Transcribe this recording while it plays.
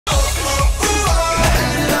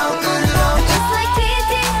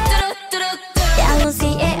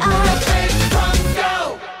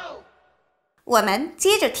我们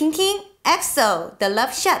接着听听 EXO 的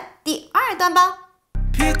Love Shot 第2段吧。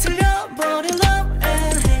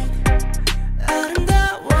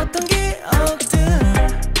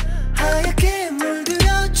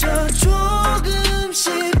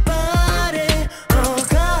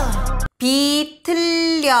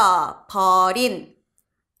 비틀려버린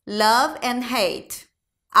Love and Hate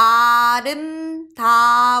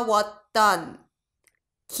아름다웠던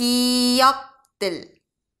기억들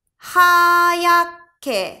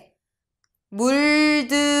하얗게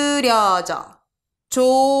물들여져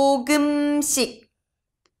조금씩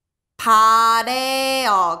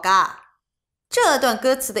바래어가 这段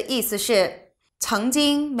歌词的意思是曾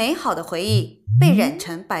经美好的回忆被染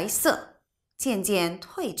成白色渐渐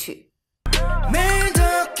褪去 매일도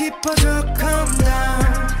깊어져 calm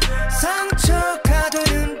down 상처가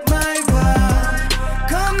되는 말과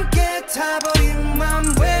검게 타버린 맘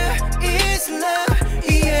Where is love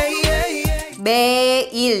yeah, yeah, yeah.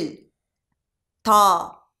 매일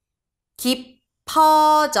더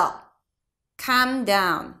깊어져 calm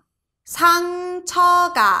down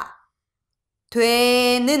상처가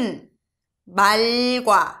되는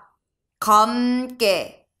말과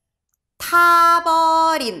검게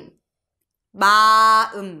타버린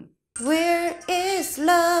마음 Where is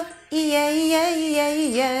love? Yeah, yeah, yeah,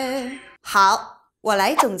 yeah. 好，我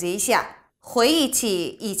来总结一下，回忆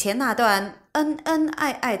起以前那段恩恩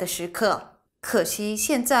爱爱的时刻，可惜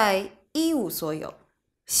现在一无所有，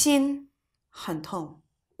心很痛。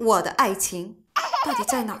我的爱情到底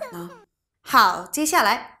在哪儿呢？好，接下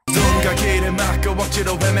来。 누군가 길을 막고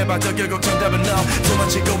억지로 헤매봐도 결국 정답은 너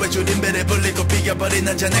도망치고 외줄인 배를 불리고 비겨버린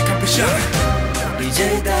한 잔의 커피숍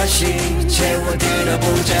이제 다시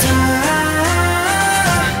채워들어보자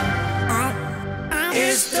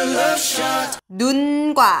It's the love shot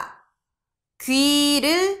눈과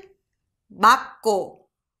귀를 막고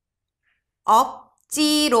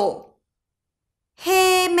억지로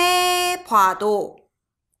헤매봐도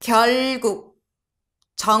결국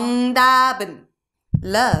정답은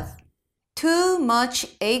Love, too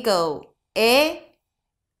much ego에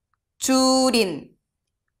줄인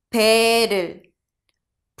배를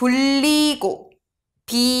불리고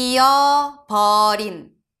비어버린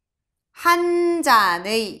한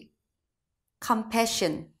잔의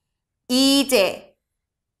compassion 이제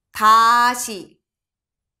다시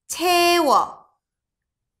채워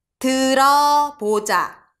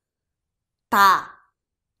들어보자 다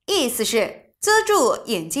意思是遮住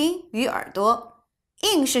眼睛与耳朵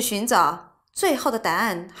硬是寻找，最后的答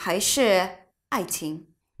案还是爱情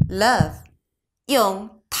 ，love，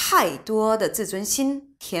 用太多的自尊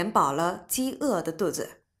心填饱了饥饿的肚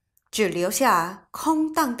子，只留下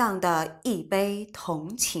空荡荡的一杯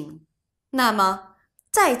同情。那么，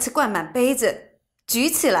再次灌满杯子，举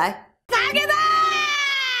起来，打给他！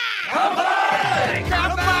乾杯！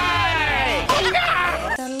乾杯！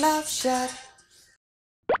 The love shot。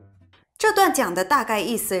这段讲的大概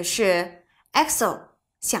意思是 ，EXO。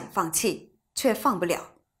 想放弃却放不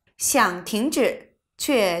了，想停止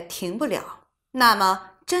却停不了。那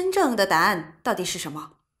么，真正的答案到底是什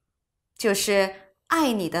么？就是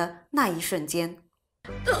爱你的那一瞬间。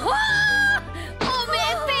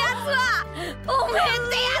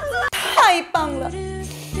太棒了，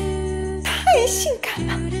太性感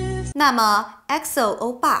了。那么 ，EXO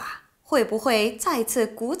欧巴会不会再次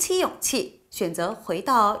鼓起勇气，选择回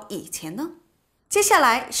到以前呢？接下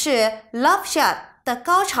来是 Love Shot 的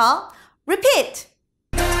高潮 ，Repeat。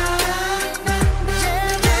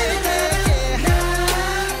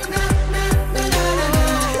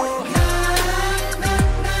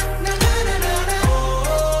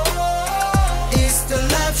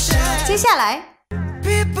 接下来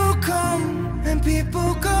People come and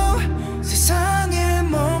people go 세상에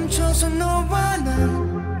멈춰서 너와 나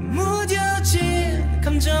무뎌진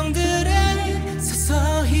감정들에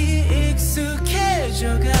서서히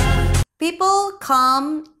익숙해져가 People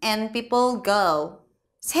come and people go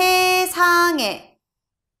세상에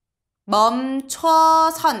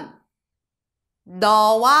멈춰선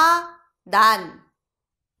너와 난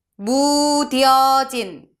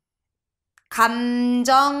무뎌진 감정들에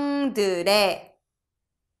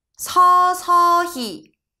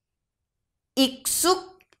서서히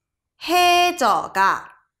익숙해져가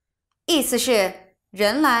意思是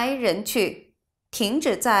人来人去，停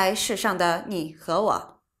止在世上的你和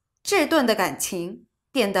我，稚钝的感情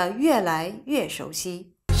变得越来越熟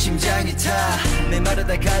悉。 심장이 타 내 말을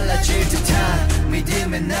다 갈라질 듯한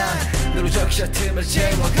믿음의 난 너로 적셔 틈을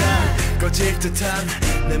채워가 꺼질 듯한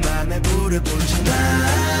내 맘에 불을 붙여놔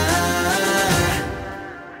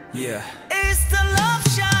Yeah It's the love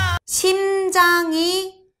shot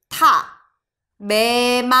심장이 타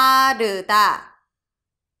메마르다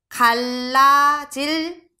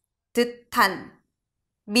갈라질 듯한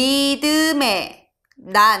믿음에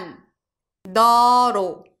난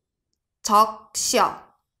너로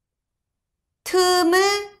적셔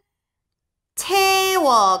틈을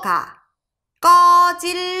채워가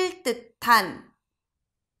꺼질 듯한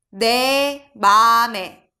내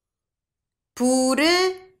맘에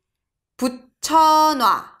불을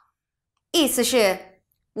붙여놔。意思是，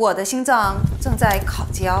我的心脏正在烤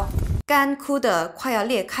焦，干枯的快要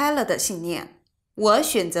裂开了的信念，我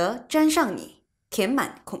选择沾上你，填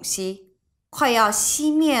满空隙。快要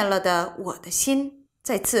熄灭了的我的心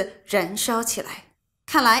再次燃烧起来。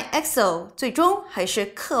看来 EXO 最终还是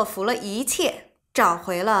克服了一切，找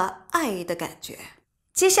回了爱的感觉。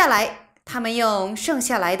接下来他们用剩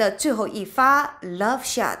下来的最后一发 Love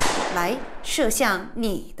Shot 来射向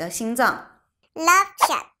你的心脏。 Love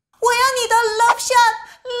Shot， 我要你的 Love Shot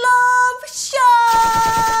Love Shot。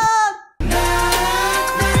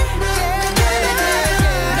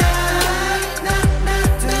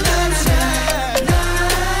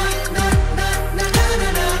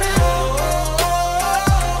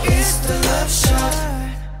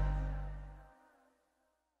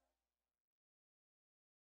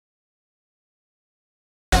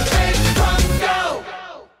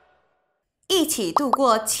 一起度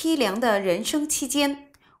过凄凉的人生期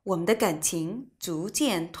间，我们的感情逐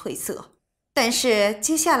渐褪色。但是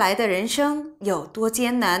接下来的人生有多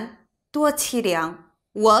艰难，多凄凉，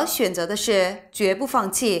我选择的是绝不放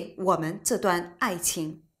弃我们这段爱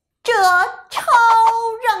情。这超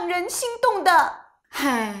让人心动的！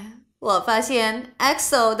嗨，我发现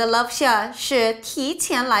EXO 的 Love Shot 是提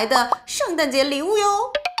前来的圣诞节礼物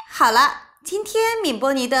哟。好了，今天敏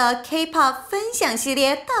波尼的 K-pop 分享系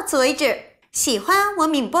列到此为止。喜欢我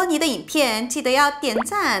敏波尼的影片，记得要点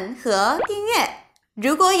赞和订阅。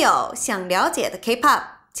如果有想了解的 K-pop，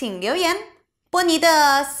 请留言。波尼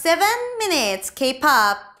的7 minutes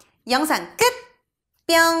K-pop 영상 끝!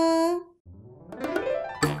 뿅!